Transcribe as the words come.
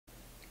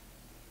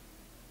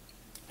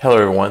Hello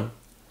everyone,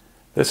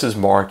 this is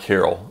Mark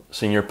Harrell,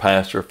 Senior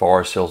Pastor of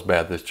Forest Hills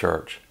Baptist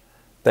Church.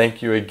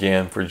 Thank you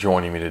again for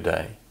joining me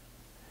today.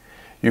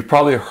 You've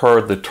probably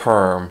heard the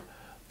term,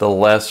 the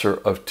lesser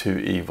of two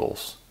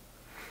evils.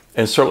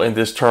 And certainly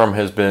this term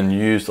has been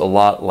used a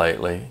lot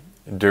lately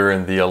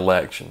during the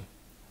election.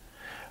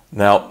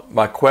 Now,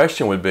 my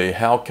question would be,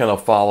 how can a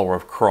follower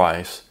of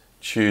Christ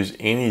choose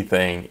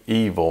anything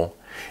evil,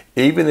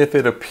 even if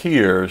it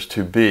appears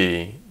to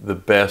be the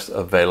best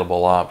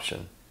available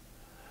option?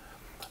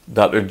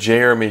 Dr.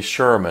 Jeremy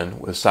Sherman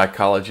with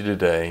Psychology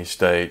Today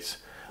states,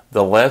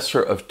 the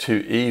lesser of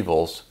two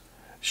evils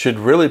should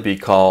really be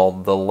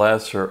called the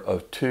lesser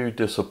of two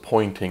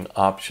disappointing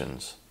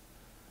options.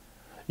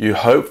 You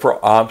hope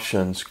for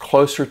options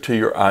closer to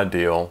your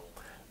ideal,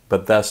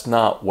 but that's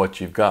not what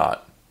you've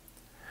got.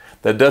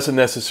 That doesn't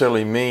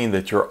necessarily mean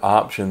that your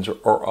options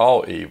are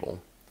all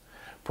evil.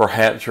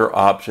 Perhaps your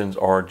options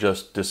are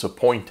just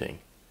disappointing,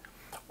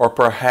 or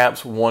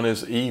perhaps one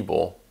is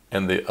evil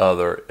and the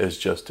other is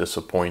just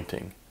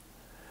disappointing.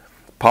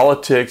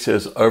 Politics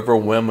is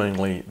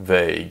overwhelmingly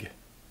vague.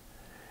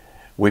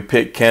 We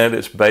pick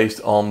candidates based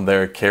on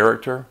their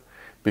character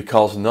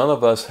because none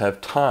of us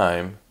have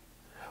time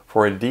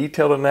for a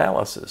detailed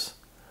analysis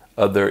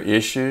of their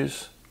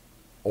issues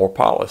or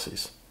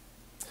policies.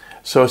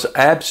 So it's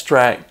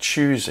abstract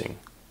choosing,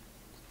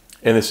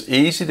 and it's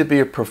easy to be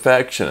a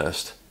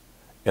perfectionist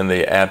in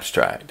the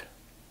abstract.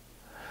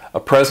 A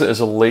president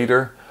is a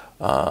leader,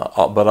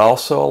 but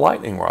also a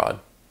lightning rod.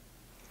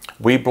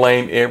 We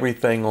blame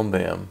everything on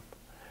them,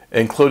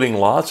 including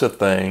lots of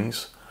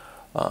things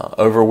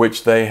over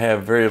which they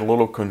have very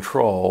little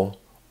control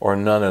or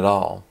none at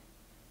all.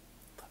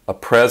 A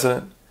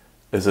president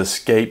is a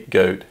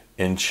scapegoat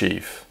in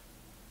chief,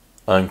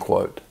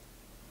 unquote.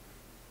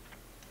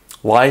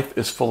 Life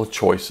is full of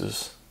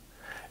choices.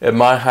 At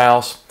my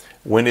house,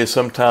 Wendy is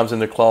sometimes in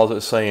the closet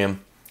saying,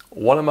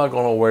 what am I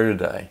going to wear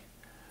today?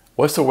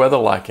 What's the weather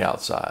like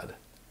outside?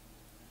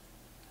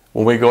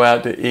 When we go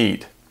out to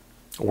eat,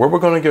 where we're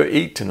going to go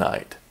eat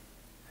tonight.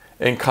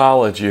 In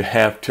college, you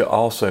have to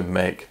also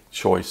make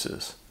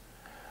choices.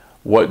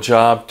 What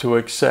job to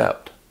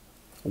accept,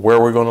 where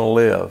we're going to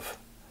live.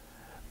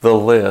 The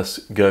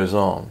list goes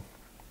on.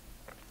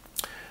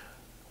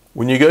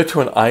 When you go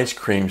to an ice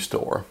cream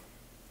store,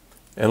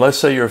 and let's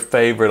say your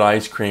favorite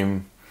ice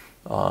cream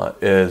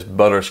is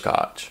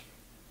butterscotch,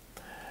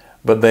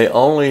 but they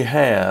only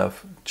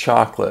have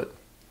chocolate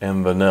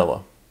and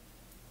vanilla.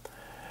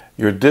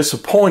 You're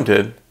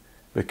disappointed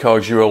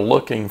because you're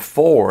looking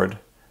forward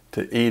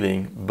to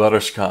eating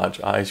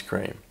butterscotch ice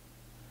cream.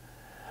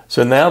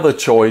 So now the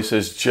choice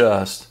is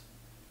just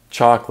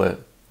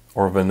chocolate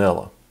or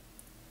vanilla.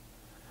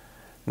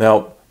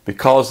 Now,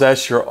 because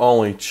that's your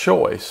only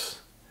choice,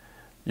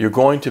 you're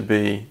going to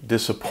be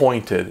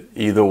disappointed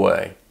either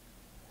way.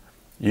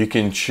 You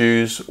can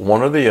choose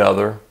one or the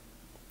other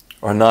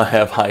or not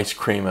have ice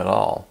cream at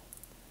all.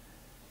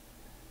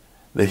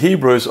 The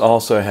Hebrews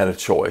also had a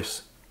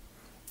choice,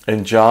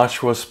 and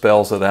Joshua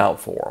spells it out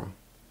for them.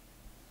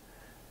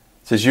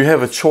 It says, you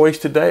have a choice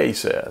today, he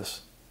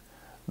says.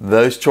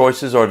 Those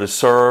choices are to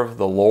serve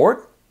the Lord,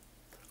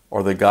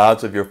 or the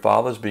gods of your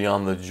fathers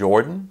beyond the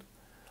Jordan,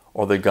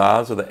 or the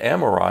gods of the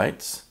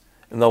Amorites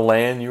in the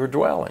land you are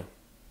dwelling.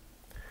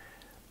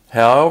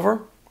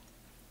 However,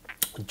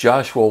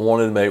 Joshua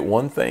wanted to make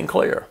one thing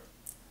clear,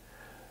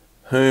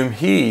 whom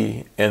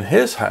he and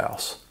his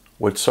house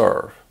would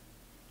serve.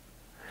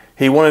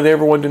 He wanted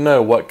everyone to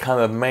know what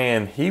kind of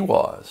man he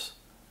was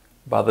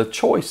by the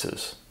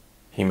choices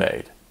he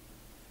made.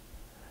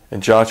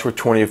 In Joshua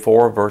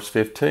 24, verse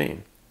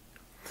 15,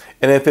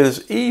 and if it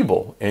is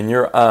evil in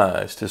your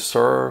eyes to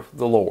serve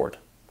the Lord,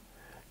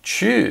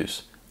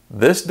 choose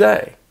this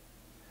day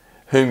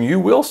whom you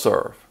will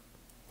serve,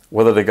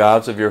 whether the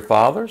gods of your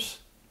fathers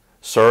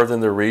served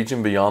in the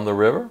region beyond the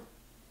river,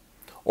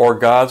 or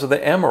gods of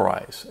the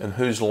Amorites in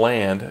whose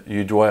land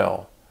you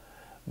dwell.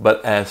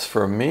 But as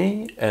for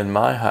me and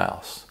my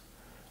house,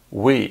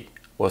 we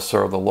will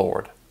serve the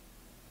Lord.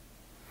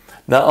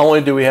 Not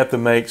only do we have to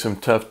make some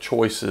tough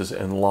choices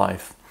in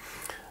life,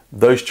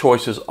 those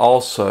choices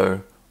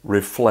also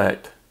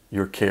reflect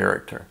your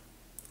character.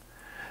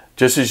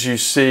 Just as you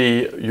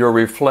see your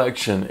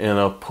reflection in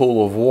a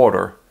pool of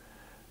water,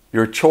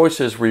 your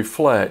choices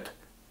reflect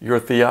your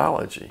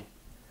theology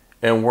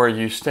and where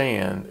you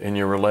stand in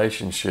your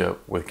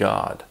relationship with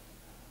God.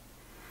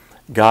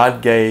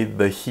 God gave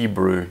the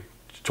Hebrew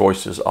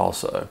choices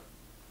also.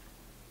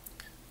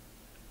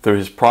 Through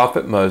his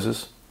prophet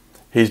Moses,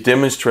 he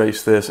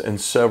demonstrates this in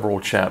several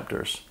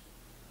chapters.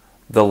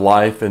 The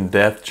life and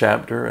death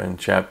chapter in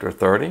chapter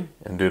 30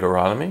 in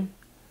Deuteronomy,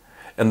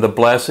 and the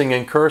blessing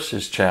and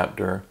curses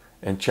chapter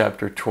in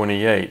chapter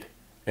 28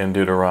 in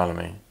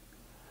Deuteronomy.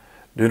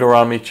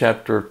 Deuteronomy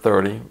chapter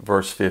 30,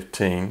 verse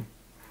 15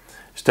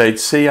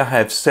 states, see, I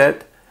have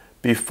set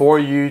before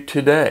you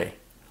today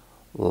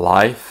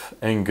life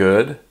and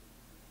good,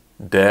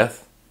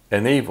 death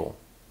and evil.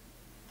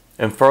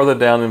 And further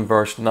down in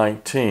verse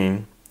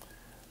 19,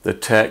 the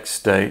text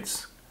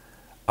states,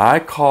 I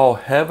call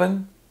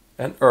heaven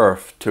and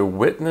earth to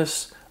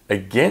witness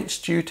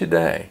against you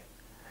today,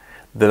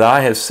 that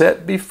I have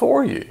set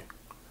before you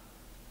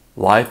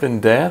life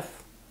and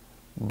death,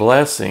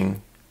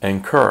 blessing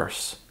and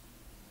curse.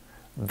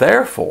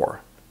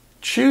 Therefore,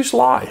 choose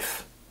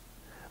life,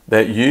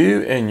 that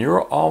you and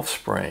your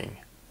offspring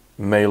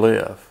may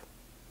live.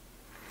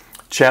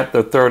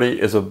 Chapter 30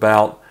 is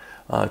about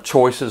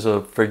choices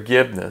of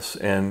forgiveness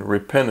and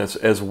repentance,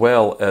 as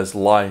well as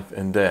life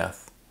and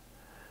death.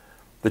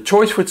 The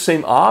choice would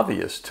seem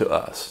obvious to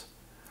us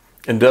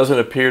and doesn't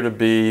appear to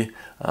be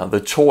the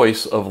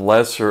choice of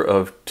lesser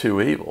of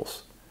two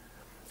evils.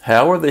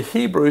 However, the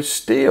Hebrews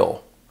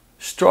still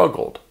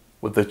struggled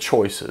with the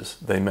choices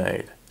they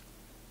made.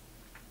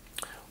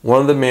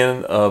 One of the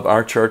men of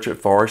our church at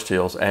Forest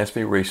Hills asked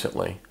me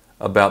recently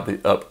about the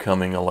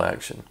upcoming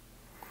election.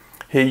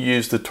 He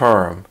used the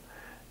term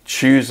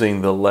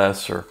choosing the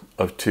lesser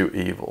of two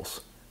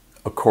evils,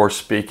 of course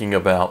speaking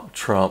about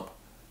Trump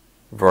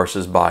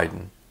versus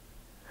Biden.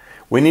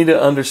 We need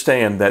to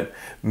understand that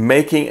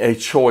making a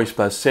choice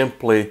by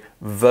simply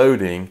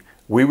voting,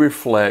 we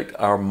reflect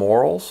our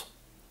morals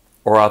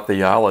or our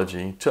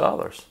theology to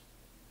others.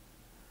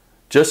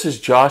 Just as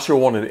Joshua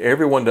wanted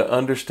everyone to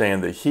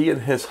understand that he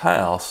and his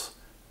house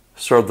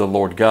serve the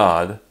Lord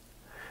God,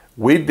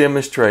 we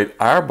demonstrate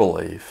our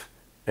belief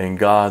in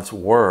God's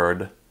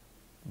Word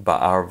by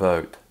our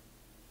vote.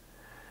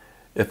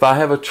 If I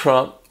have a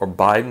Trump or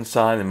Biden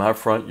sign in my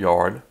front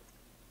yard,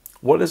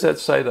 what does that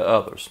say to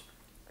others?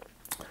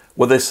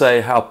 Will they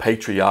say how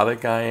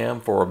patriotic I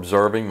am for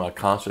observing my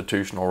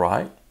constitutional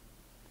right?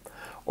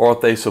 Or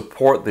if they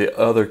support the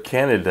other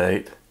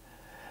candidate,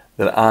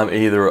 that I'm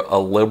either a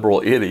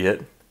liberal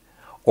idiot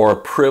or a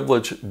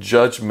privileged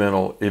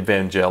judgmental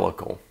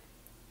evangelical?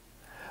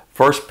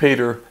 1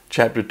 Peter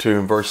chapter 2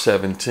 and verse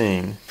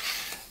 17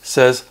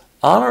 says,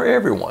 honor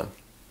everyone,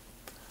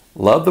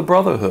 love the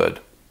brotherhood,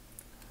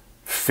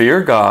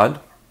 fear God,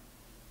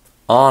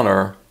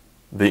 honor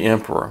the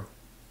emperor.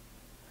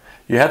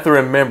 You have to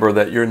remember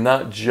that you're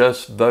not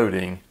just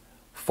voting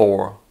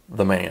for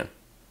the man.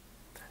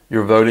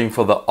 You're voting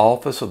for the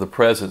office of the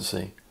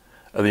presidency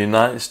of the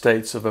United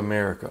States of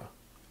America,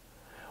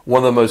 one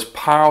of the most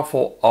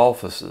powerful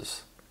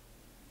offices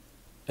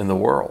in the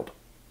world.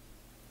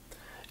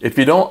 If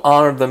you don't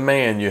honor the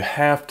man, you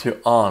have to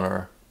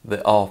honor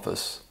the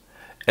office,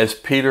 as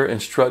Peter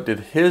instructed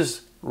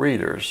his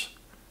readers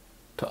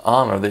to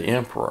honor the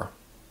emperor.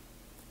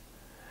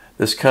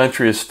 This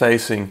country is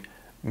facing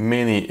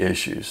many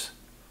issues.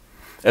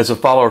 As a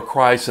follower of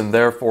Christ and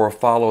therefore a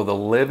follower of the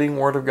living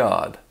Word of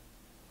God,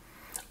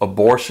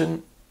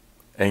 abortion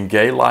and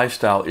gay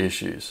lifestyle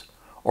issues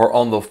are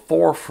on the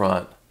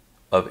forefront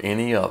of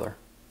any other.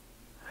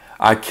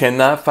 I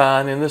cannot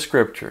find in the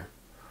Scripture,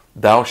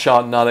 thou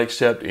shalt not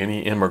accept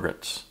any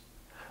immigrants,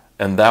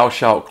 and thou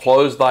shalt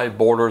close thy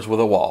borders with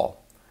a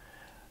wall.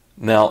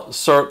 Now,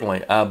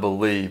 certainly I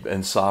believe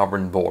in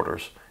sovereign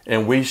borders,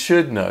 and we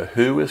should know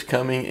who is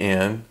coming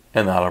in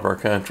and out of our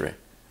country.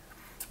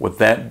 With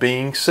that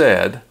being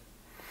said,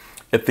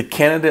 if the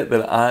candidate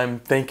that I'm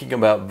thinking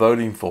about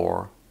voting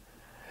for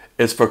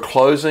is for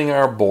closing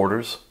our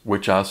borders,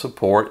 which I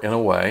support in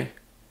a way,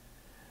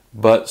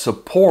 but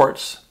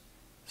supports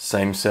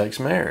same-sex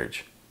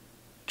marriage,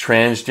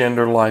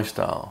 transgender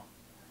lifestyle,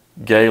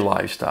 gay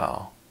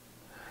lifestyle,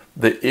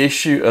 the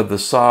issue of the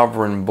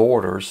sovereign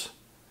borders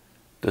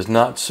does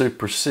not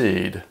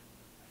supersede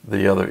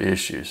the other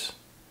issues.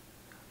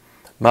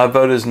 My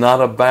vote is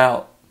not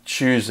about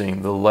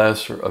choosing the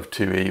lesser of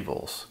two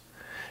evils.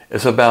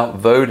 It's about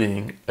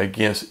voting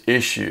against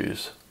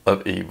issues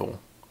of evil.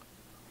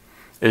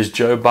 Is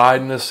Joe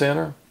Biden a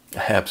sinner?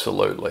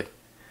 Absolutely.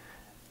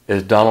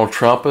 Is Donald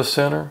Trump a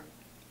sinner?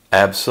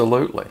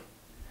 Absolutely.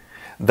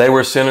 They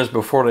were sinners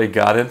before they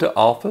got into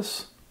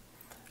office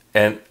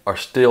and are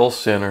still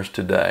sinners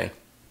today.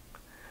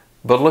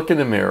 But look in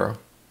the mirror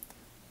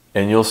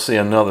and you'll see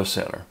another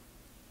sinner.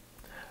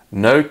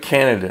 No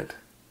candidate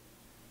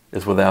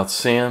is without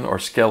sin or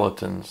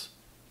skeletons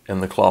in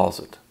the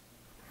closet.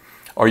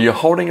 Are you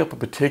holding up a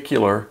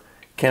particular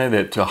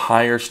candidate to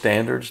higher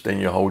standards than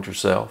you hold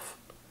yourself?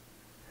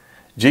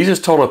 Jesus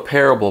told a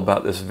parable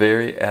about this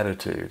very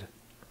attitude.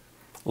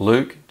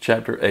 Luke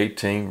chapter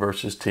 18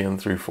 verses 10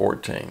 through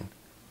 14.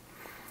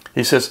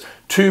 He says,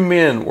 2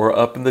 men were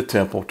up in the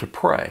temple to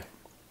pray,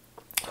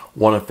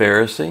 one a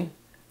Pharisee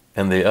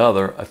and the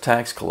other a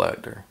tax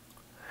collector.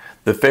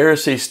 The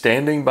Pharisee,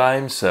 standing by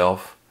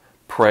himself,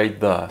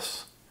 prayed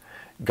thus,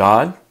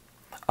 God,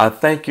 I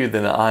thank you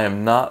that I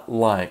am not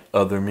like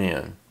other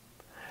men,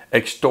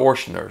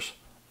 extortioners,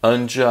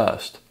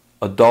 unjust,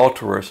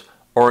 adulterers,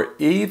 or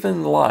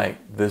even like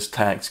this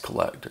tax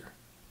collector.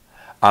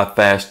 I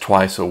fast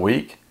twice a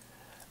week,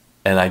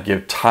 and I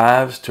give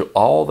tithes to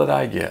all that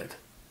I get.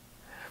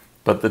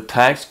 But the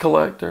tax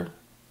collector,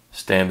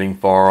 standing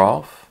far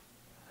off,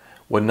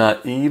 would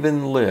not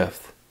even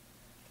lift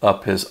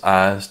up his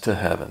eyes to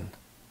heaven,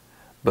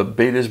 but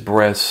beat his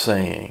breast,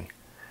 saying,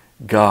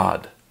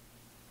 God,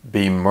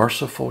 be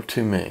merciful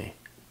to me,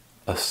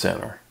 a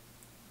sinner.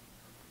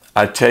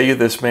 I tell you,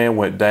 this man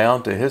went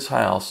down to his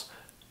house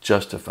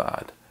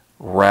justified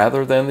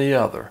rather than the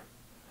other.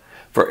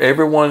 For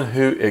everyone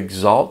who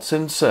exalts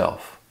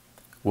himself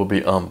will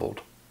be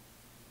humbled,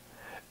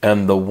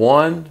 and the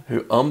one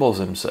who humbles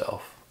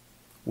himself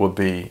will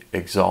be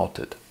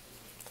exalted.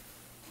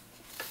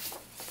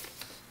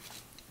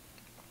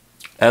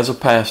 As a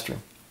pastor,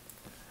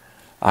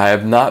 I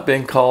have not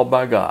been called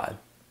by God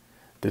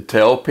to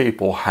tell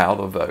people how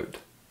to vote.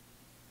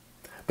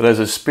 But as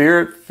a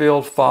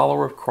Spirit-filled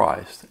follower of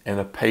Christ and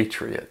a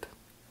patriot,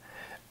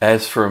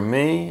 as for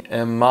me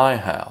and my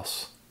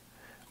house,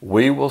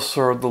 we will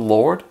serve the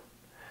Lord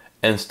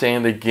and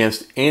stand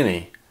against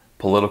any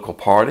political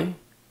party,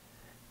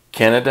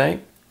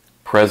 candidate,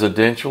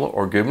 presidential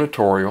or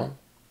gubernatorial,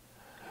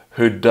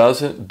 who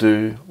doesn't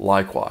do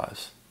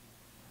likewise.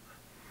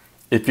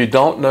 If you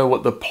don't know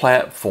what the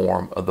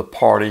platform of the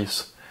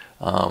parties,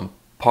 the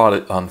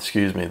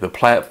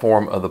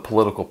platform of the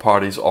political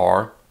parties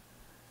are,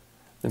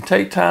 then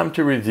take time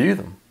to review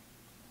them.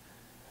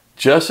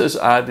 Just as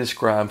I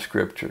describe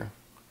Scripture,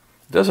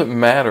 it doesn't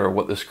matter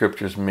what the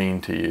Scriptures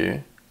mean to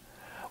you.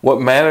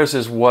 What matters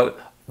is what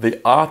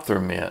the author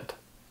meant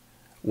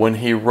when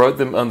he wrote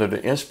them under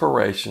the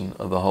inspiration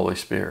of the Holy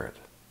Spirit.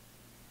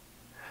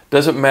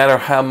 Doesn't matter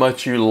how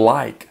much you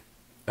like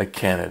a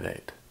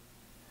candidate.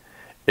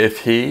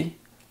 If he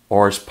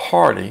or his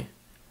party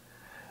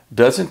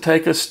doesn't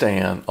take a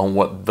stand on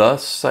what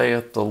thus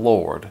saith the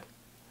Lord,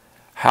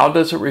 how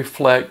does it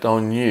reflect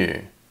on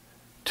you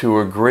to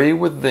agree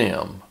with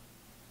them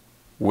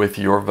with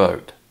your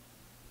vote?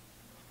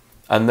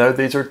 I know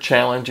these are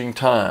challenging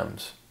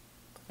times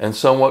and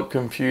somewhat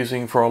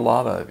confusing for a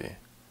lot of you.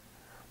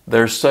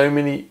 There's so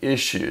many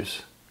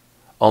issues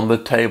on the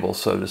table,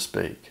 so to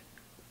speak.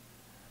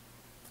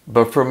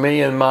 But for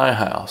me and my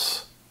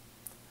house,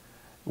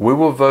 we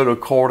will vote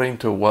according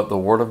to what the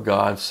Word of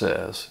God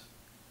says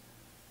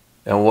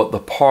and what the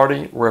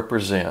party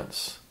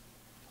represents,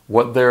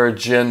 what their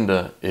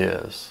agenda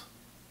is.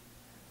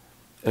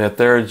 And if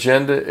their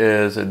agenda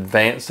is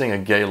advancing a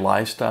gay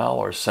lifestyle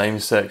or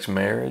same-sex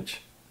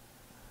marriage,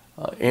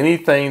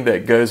 anything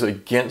that goes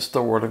against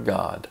the Word of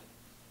God,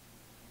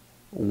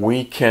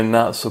 we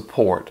cannot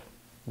support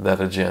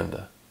that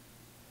agenda.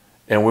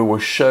 And we will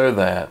show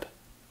that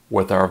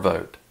with our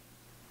vote.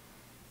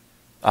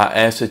 I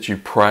ask that you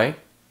pray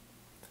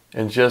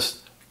and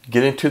just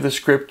get into the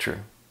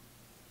Scripture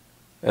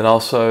and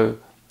also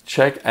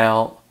check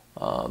out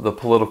the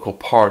political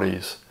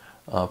parties'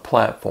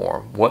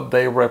 platform, what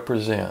they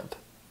represent.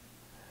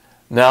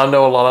 Now, I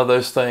know a lot of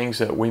those things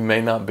that we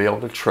may not be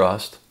able to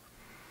trust.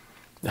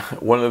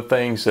 One of the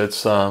things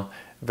that's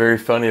very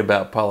funny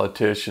about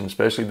politicians,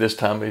 especially this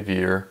time of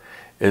year,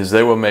 is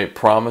they will make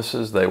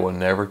promises they will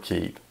never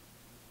keep.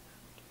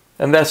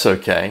 And that's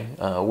okay.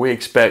 We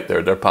expect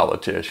they're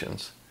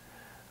politicians.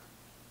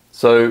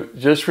 So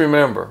just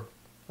remember,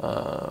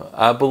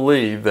 I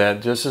believe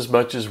that just as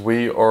much as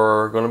we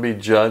are going to be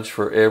judged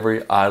for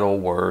every idle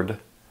word,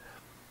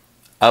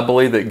 I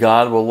believe that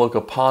God will look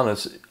upon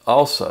us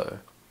also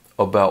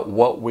about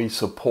what we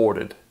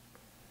supported.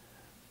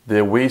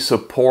 Did we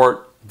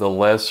support the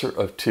lesser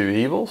of two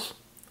evils?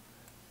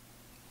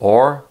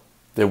 Or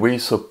did we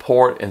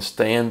support and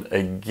stand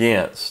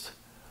against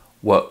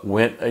what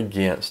went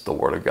against the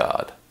Word of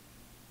God?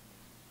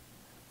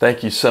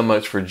 Thank you so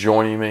much for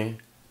joining me.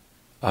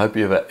 I hope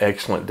you have an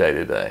excellent day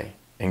today,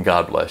 and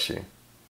God bless you.